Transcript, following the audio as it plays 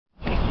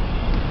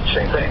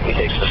Same thing. He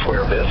takes the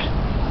square of this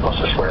plus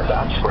the square of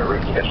that, square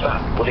root, he gets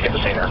that. Will he get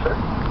the same answer?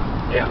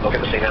 Yeah, they'll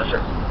get the same answer.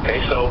 Okay,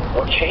 so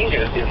what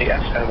changes is the x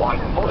and y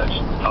components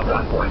of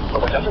that point. But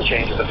what doesn't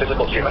change is the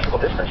physical geometrical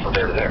distance from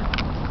there to there.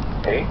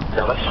 Okay,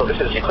 now so this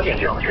is Euclidean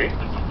geometry.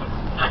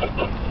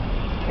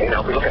 Okay,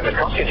 now if we look at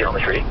Minkowskian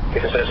geometry,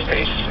 if it says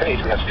space,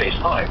 we have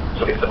space-time.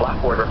 So if the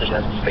blackboard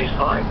represents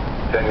space-time,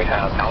 then we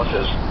have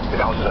Alice's, if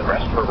Alice is at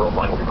rest, her world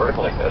line will be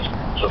vertical like this.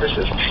 So this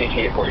is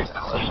CT according to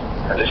Alice,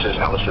 and this is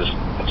Alice's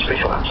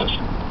spatial axis.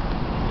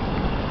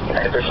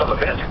 And if there's some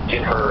event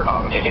in her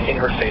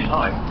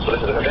space-time, so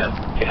this is an event,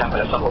 it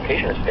happened at some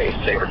location in space,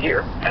 say over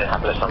here, and it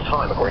happened at some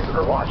time according to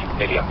her watch,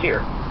 maybe up here.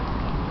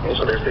 Okay,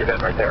 so there's the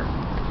event right there.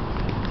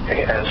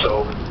 Okay, and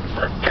so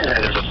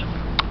there's this.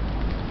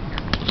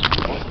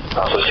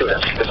 So there's two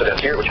events. This event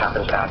here, which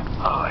happens at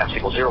x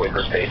equals 0 in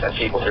her space, and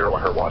t equals 0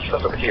 on her watch,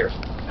 that's over here.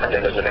 And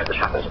then there's an event which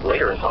happens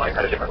later in time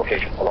at a different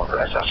location along her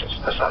x-axis.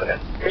 That's that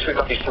event. Okay, so we've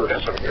got these two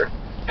events over here.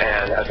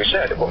 And as we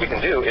said, what we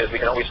can do is we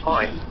can always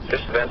find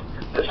this event,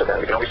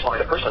 we can always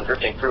find a person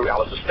drifting through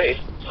Alice's space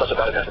such that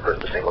that event occurs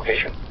at the same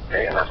location.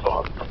 Okay, and that's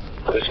Bob.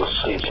 So this is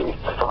C to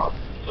Bob.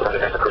 So that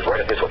event occurs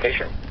right at his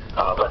location.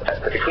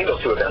 But between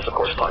those two events, of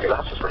course, time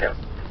elapses for him.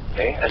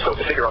 Okay, and so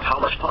to figure out how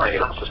much time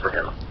elapses for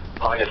him,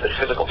 time is the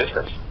physical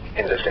distance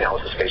in this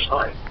analysis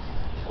space-time.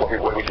 What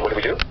do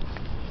we do?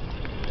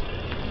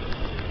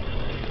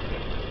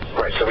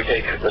 Right, so we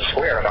take the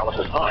square of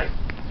Alice's time,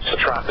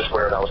 subtract the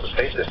square of Alice's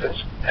space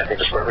distance, and take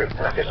the square root, and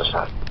that gives us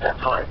that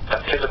time,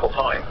 that physical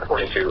time,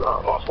 according to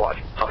Bob's watch.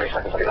 How many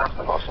seconds have elapsed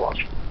on Bob's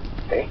watch?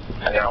 Okay,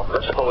 and now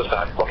let's suppose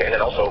that, okay, and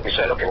then also we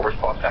said, okay, well, where's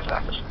Bob's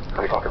x-axis? And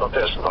we talked about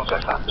this, and Bob's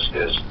x-axis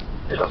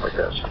is up like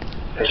this.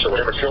 Okay, so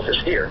whatever tilt is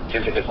here,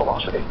 due to his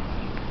velocity.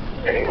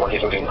 Okay, when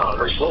he's moving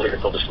very slowly, the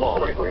tilt is small.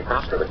 When he's moving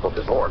faster, the tilt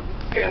is more.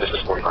 Okay, and this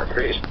is 45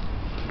 degrees.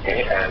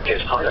 Okay, and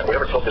his time,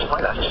 whatever tilt his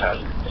time axis has,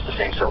 is the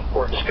same tilt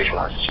for his spatial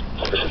axis.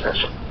 So this is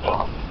this,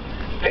 Bob.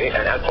 Okay,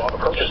 and as Bob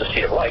approaches the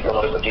speed of light, you'll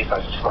notice that these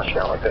guys scrunch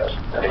down like this,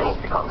 and they will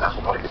become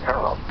asymptotically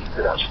parallel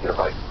to that speed of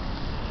light.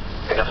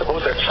 Okay, now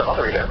suppose there's some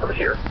other event over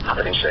here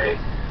happening, say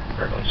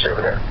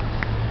over there.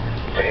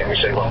 Okay, and we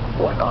say, well,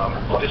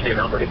 what is the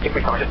amount, if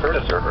we find a third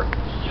observer,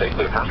 say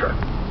Cleopatra.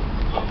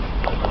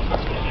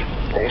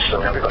 Okay,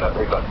 so now we've got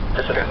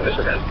this event and this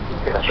event.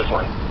 Okay, that's this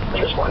one and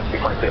this one. We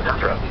find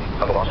Cleopatra,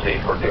 a velocity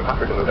for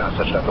Cleopatra to move at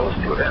such that those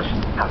two events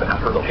happen at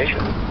her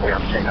location. We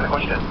have the same kind of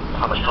question.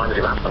 How much time does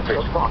elapse on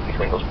Cleo's clock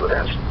between those two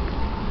events?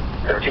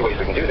 There are two ways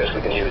we can do this.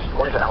 We can use,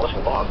 according to Alice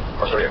and Bob,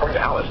 according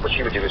to Alice, what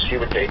she would do is she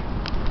would take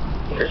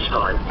this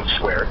time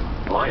squared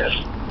minus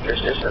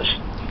this distance,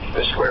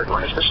 this squared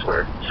minus this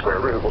squared, square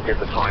root will give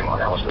the time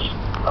on Alice's,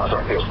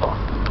 Cleo's clock.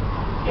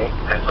 Okay?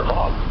 And for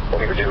Bob, what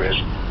we would do is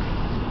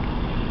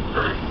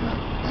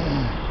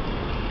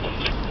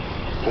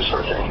this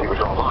sort of thing. We would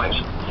draw lines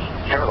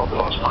parallel to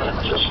Bob's time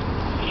axis.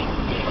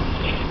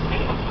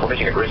 We're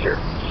making a grid here.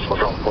 We'll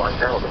draw lines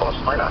parallel to Bob's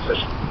time axis,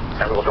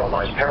 and we will draw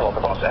lines parallel to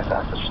Bob's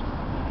x-axis.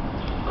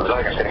 The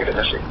diagram's getting a bit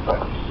messy.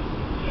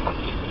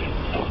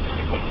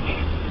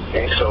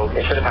 Okay, so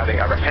instead of having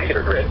a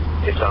rectangular grid,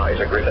 it's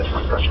a grid that's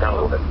stretched down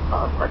a little bit,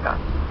 like that.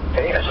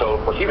 Okay, and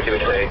so what he would do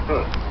is say,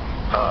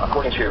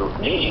 according to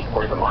me,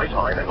 according to my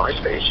time and my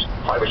space,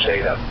 I would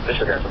say that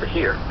this event over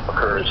here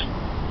occurs.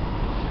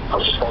 I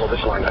would just follow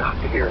this line back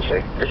to here and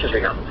say, this is the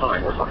amount of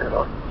time we're talking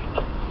about.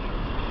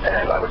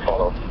 And I would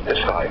follow this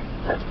guy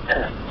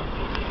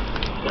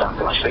back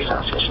to my space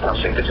axis. And I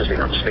would say, this is the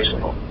amount of space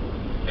involved.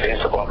 Okay,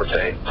 and so Bob would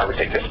say, I would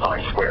take this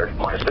time squared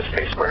minus this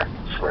space squared,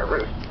 square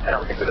root, and I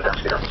would conclude that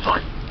that's the amount of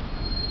time.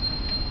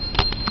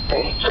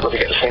 Okay, so we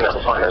get the same amount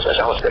of time as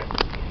Alice did.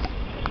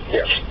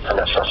 Yes, and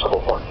that's the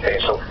whole point. Okay,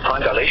 so time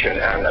dilation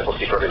and, as we'll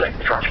see further, length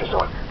contraction and so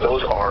on,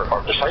 those are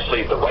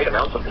precisely the right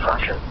amounts of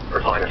contraction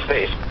for time and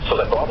space, so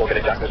that Bob will get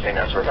exactly the same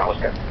answer as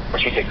Alice gets.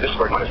 When she takes this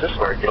squared minus this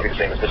squared, it'll be the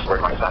same as this squared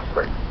minus that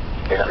squared.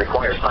 Okay, that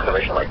requires time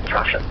dilation like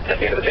contraction. And at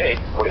the end of the day,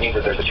 what it means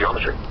is there's a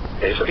geometry.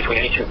 Okay, so between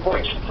any 2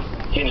 points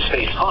in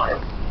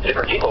space-time,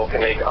 different people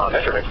can make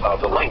measurements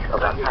of the length of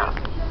that path.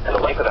 And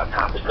the length of that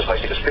path is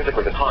precisely just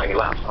physically the time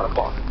elapsed on a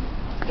clock.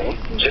 Okay?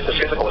 Just as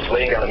physical as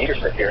laying down a meter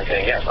stick here and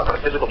saying, yes, I've got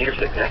a physical meter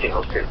stick connecting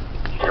those two.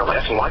 You know, my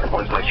x and y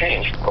components might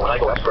change, but when I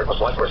go x squared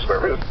plus y squared square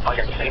root, I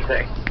get the same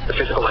thing. The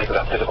physical length of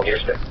that physical meter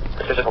stick,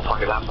 the physical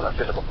time elapsed on that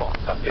physical clock.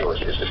 That deal is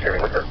just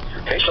carrying with her.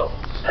 Okay, so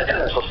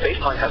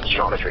space-time has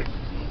geometry.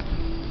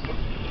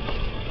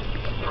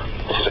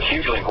 This is a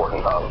hugely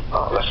important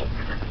lesson.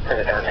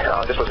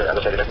 And this was, as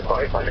I said, invented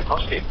by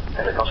Minkowski.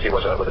 And Minkowski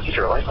was a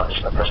teacher of Einstein's,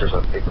 a professor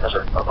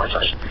of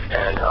Einstein's.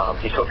 And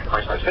he took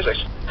Einstein's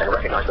physics and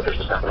recognized that there's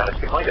this mathematics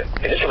behind it.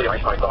 Initially,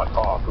 Einstein thought,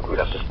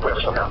 that's just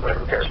whatever, some math, whatever,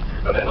 who cares.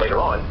 But then later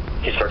on,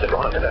 he started to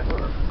draw into that.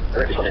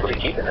 There might be something really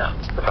deep in that.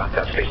 The fact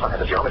that space-time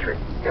has a geometry.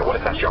 You know, what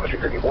if that geometry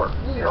could be work?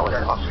 You know, and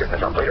then approximately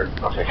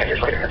 10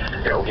 years later,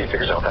 you know, he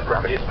figures out that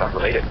gravity is in fact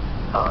related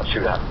to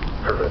that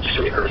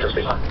curvature of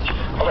space-time.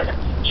 All right,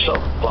 so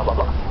blah blah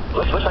blah.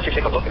 Let's actually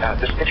take a look at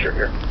this picture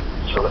here.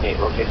 So let me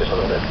rotate this a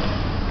little bit.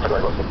 How do I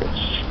rotate this?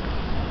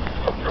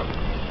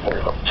 There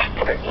we go.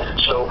 Okay,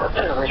 so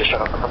let me just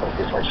shut off a couple of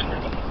these lights.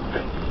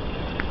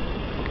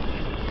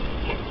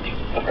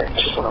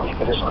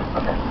 This one,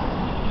 okay.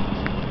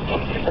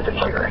 That's a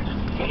player, right?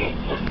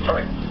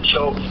 Alright,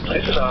 so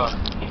this is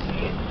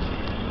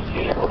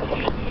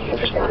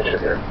interesting picture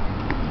here.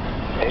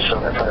 Okay, so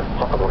I'm going to try to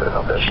talk a little bit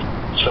about this.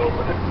 So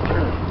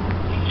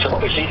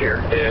what we see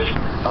here is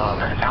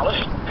Alice,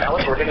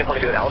 we're taking a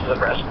point of view that Alice is at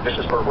rest. This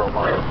is for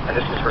worldwide, and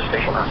this is for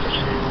spatial axis.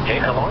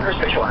 Okay, and along her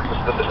spatial axis,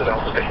 this is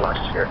Alice's spatial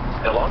axis here,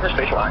 and along her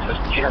spatial axis,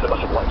 she has a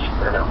bunch of lights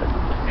that are mounted.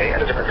 Okay, and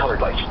they're different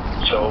colored lights.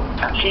 So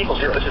at t equals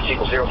 0, this is t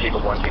equals 0, t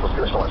equals 1, t equals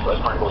 2, and so on. So as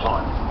time goes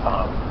on,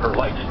 her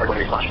lights are going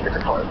to be flashing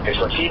different colors. Okay,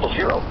 so at t equals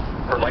 0,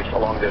 her lights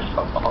along this,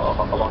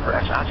 along her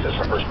x-axis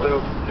are first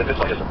blue, then this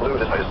light is blue,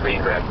 this light is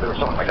green, red, blue, and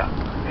so on like that.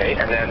 Okay,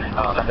 and then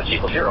that's at t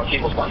equals 0, t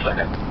equals 1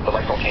 second, the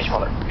lights don't change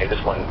color. Okay, this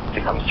one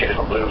changes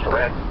from blue to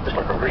red, this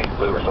one from green to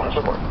blue, and so on and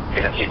so forth.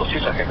 Okay, then t equals 2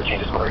 seconds, it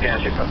changes color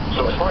again.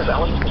 So as far as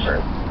Alice is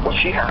concerned, what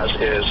she has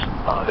is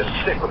this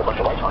stick with a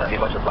bunch of lights on it.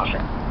 These lights are flashing.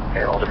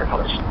 Okay, all different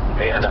colors.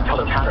 Okay, and that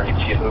color pattern you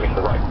can see is moving to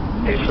the right.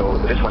 Okay, so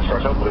this one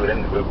starts out blue,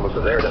 then the blue goes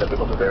to there, then the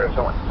blue goes to there, and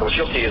so on. So what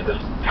you'll see is this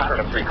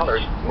pattern of 3 colors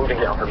moving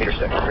down her meter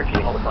stick,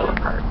 repeating all the color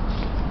pattern.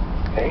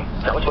 Okay,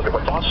 now let's look at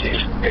what Bob sees.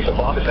 Okay, so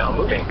Bob is now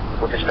moving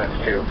with respect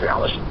to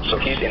Alice.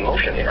 So he's in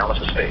motion in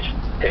Alice's space.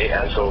 Okay,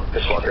 and so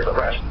this log here is at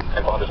rest,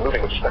 and Bob is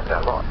moving with respect to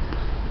that log.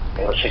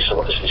 Okay, let's see,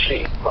 so what does he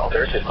see? Well,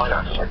 there's his time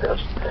axis like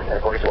this, and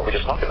according to what we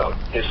just talked about,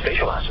 his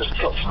spatial axis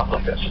tilts up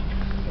like this.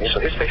 Okay, so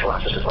his spatial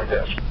axis is like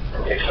this.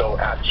 Okay, so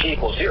at t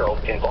equals 0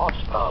 in Bob's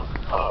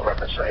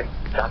reference frame,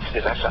 that's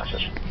his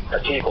x-axis.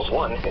 At t equals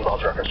 1 in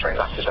Bob's reference frame,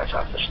 that's his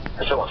x-axis,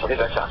 and so on. So his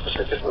x-axis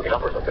is just moving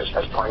upwards like this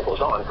as time goes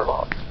on for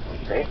Bob.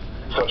 Okay?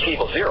 So t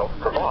equals 0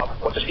 for Bob,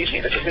 what does he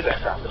see? This is his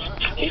x-axis.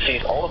 He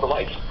sees all of the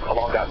lights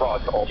along that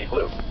rod to all be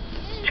blue.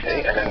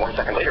 Okay? And then 1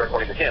 second later,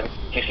 according to him,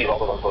 he sees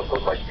all of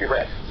those lights to be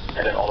red,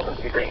 and then all of them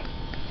to be green.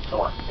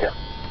 So on. Yeah.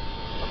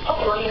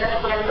 Okay, well, when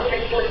I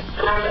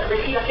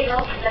receive a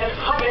signal that is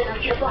higher than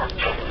speed of light,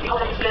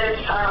 because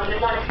there's not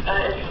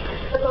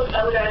suppose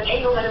with an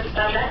angle that is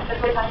less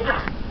than 45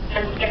 degrees.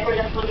 And therefore,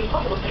 that will be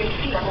possible to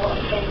see them all at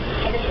the same.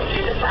 And it's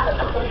just a matter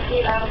of see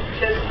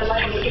the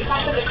light. If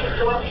I look at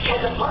the one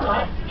that of one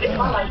light, it's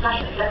one light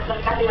flashing. That's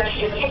exactly what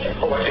she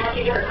indicated. Oh, I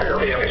see.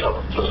 Okay, so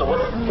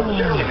what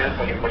generally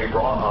means when you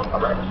draw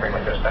a reference frame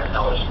like this, that's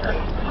Alice, and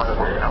time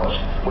of where you're Alice.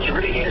 What you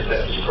really need is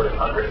this, sort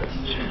of unwritten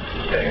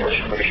thing, which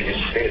maybe should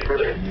be stated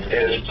further,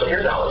 is, so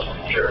here's Alice,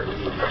 sure.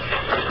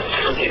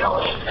 Okay,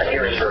 Alice, and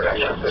here is her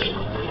x-axis.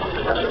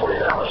 That's according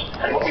to Alice.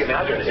 And what we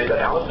imagine is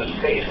that Alice's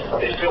space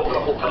is filled with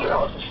a whole bunch of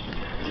Alice's.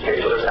 Okay,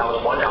 so there's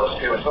Alice 1,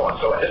 Alice 2, and so on.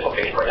 So at this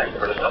location, right next to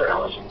her, there's another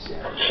Alice,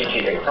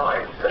 CT8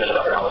 prime. Then there's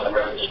another Alice, and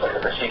reference to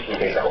her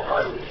CT8 double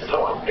prime, and so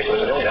on. Okay, so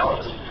there's a million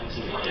Alices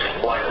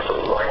lying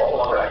all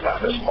along her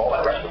x-axis, all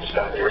at rest with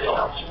respect to the original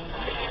Alice.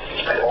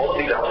 And all of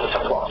these Alices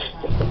have clocks.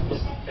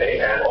 Okay,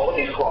 and all of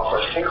these clocks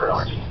are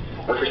synchronized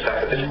with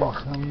respect to this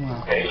clock.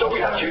 Okay, so we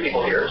have 2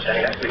 people here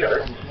standing next to each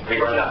other. We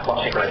run that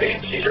clock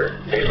synchronization procedure.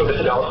 Okay, so this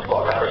is Alice's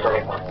clock, that's her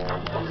starting point.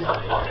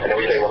 And then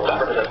we say, well,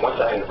 that represents 1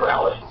 second for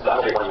Alice, that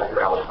will be 1 second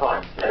for Alice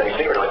prime. And then we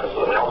synchronize them so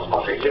that when Alice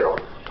clock reads 0,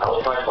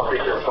 Alice prime clock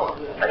reads 0, and so on.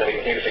 And then we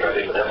continue to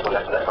synchronize the next one,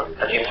 next one, next one.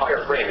 And the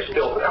entire frame is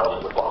filled with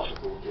Alice's with clocks.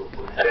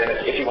 And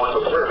then if you want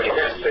to observe, and you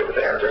can stay over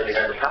there, there's the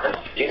event that happens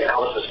in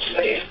Alice's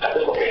space at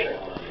this location.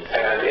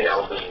 And in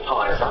Alice's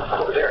time, it's not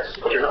time over there.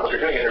 What you're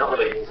doing is you're not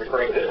really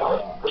referring to this Alice.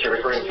 What you're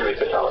referring to is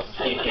this Alice,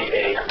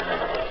 CTA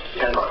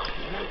 10 months.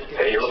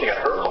 Okay, you're looking at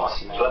her clock.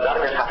 So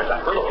that event happens at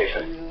her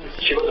location.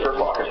 She looks at her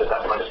clock and says,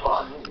 that's time is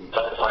 5.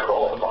 That's the time for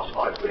all of the clocks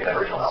 5, including that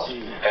original Alice.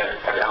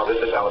 And now this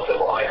is Alice says,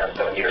 well, I have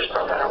 7 years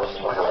from that Alice,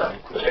 so I know that.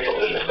 The spatial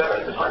position is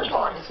 7, the time is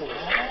 5.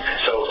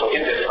 So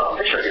in this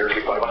picture here,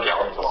 we've got a bunch of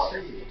Alice along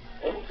here.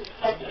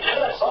 And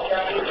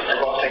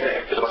Bob, same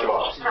thing. There's a bunch of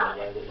Bobs.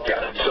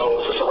 Yeah. So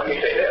when we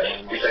say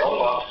this, we say all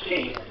the Bobs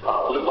see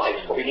blue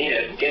lights. What we need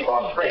is in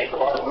Bob's frame, the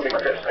Bob is moving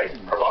like this, right?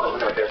 Or Bob is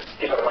moving like this.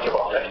 He's got a bunch of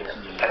Bobs next to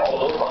him. And all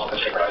of those Bobs are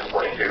synchronized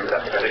according to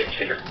that synchronization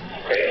procedure.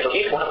 Okay. And so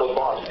each one of those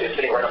Bobs is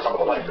sitting right on top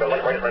of the light. They're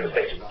like right in front of his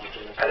face.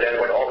 And then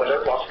when all the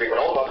Bobs read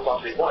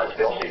 1,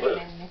 they all see blue.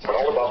 When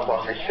all the Bobs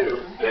clock reads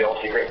 2, they all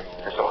see green,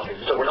 and so on.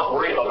 So we're not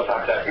worried about the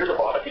fact that here's a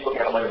Bob, I keep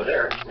looking at a light over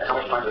there, and how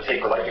much time does it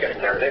take for light to get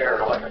from there to there,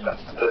 and all that kind of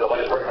stuff. So the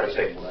light is right in front of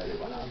his face.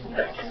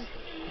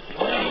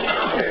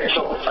 Okay,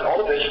 so and all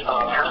of this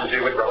has to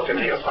do with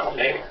relativity of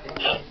simultaneity.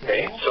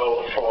 Okay,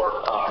 so for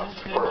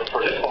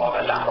this Bob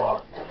and that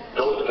Bob,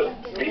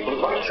 these blue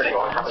lights turning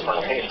on happen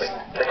simultaneously.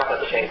 They happen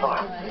at the same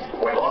time.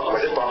 When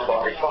this Bob's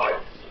clock reads 5,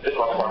 this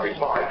Bob's clock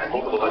reads 5, and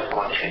both of the lights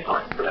come on at the same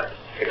time for them.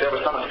 If there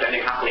was someone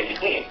standing halfway in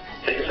between,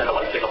 they could send a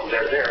light signal from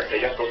there to there, they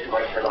just those 2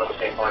 lights turn on at the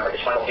same time, like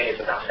it's simultaneous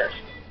in that sense,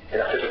 in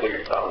that physically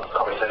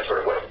common sense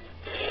sort of way.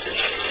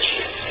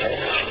 Okay.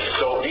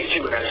 So these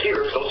 2 events here,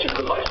 those 2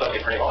 blue lights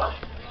suddenly turning on,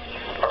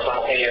 are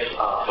simultaneous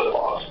for the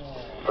Bobs,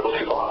 for those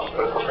 2 Bobs,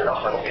 but of course they're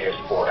not simultaneous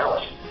for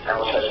Alice.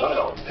 Alice says,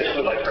 no, this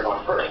blue light turned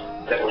on first,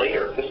 then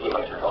later this blue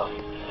light turned on.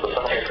 So it's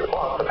simultaneous for the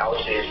Bobs, but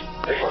Alice sees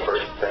this one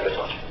first, then this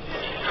one.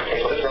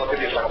 Okay, so this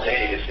relativity of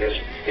simultaneity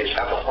is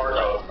at the heart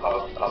of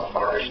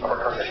our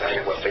current understanding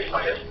of what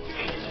space-time is.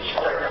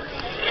 All right,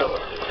 so,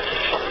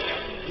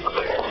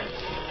 okay.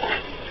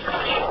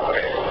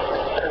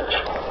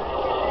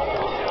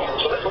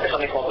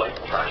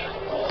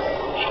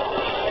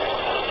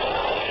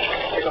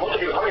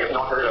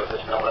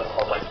 and that's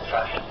called length of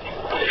track.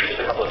 Just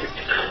a couple of things.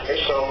 Okay,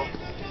 so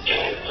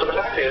the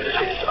fact is,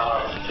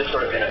 just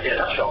sort of in a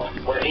nutshell,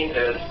 what it means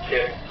is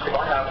if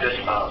I have this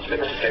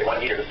string, say 1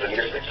 meter, this is a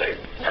meter string, say,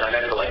 and I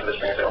measure the length of this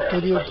string, say, okay,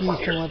 Video that's 1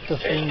 meter. keys to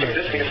If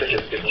this meter stitch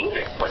is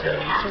moving like this,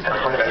 and I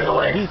try to measure the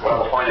length, what I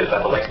will find is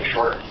that the length is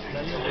shorter.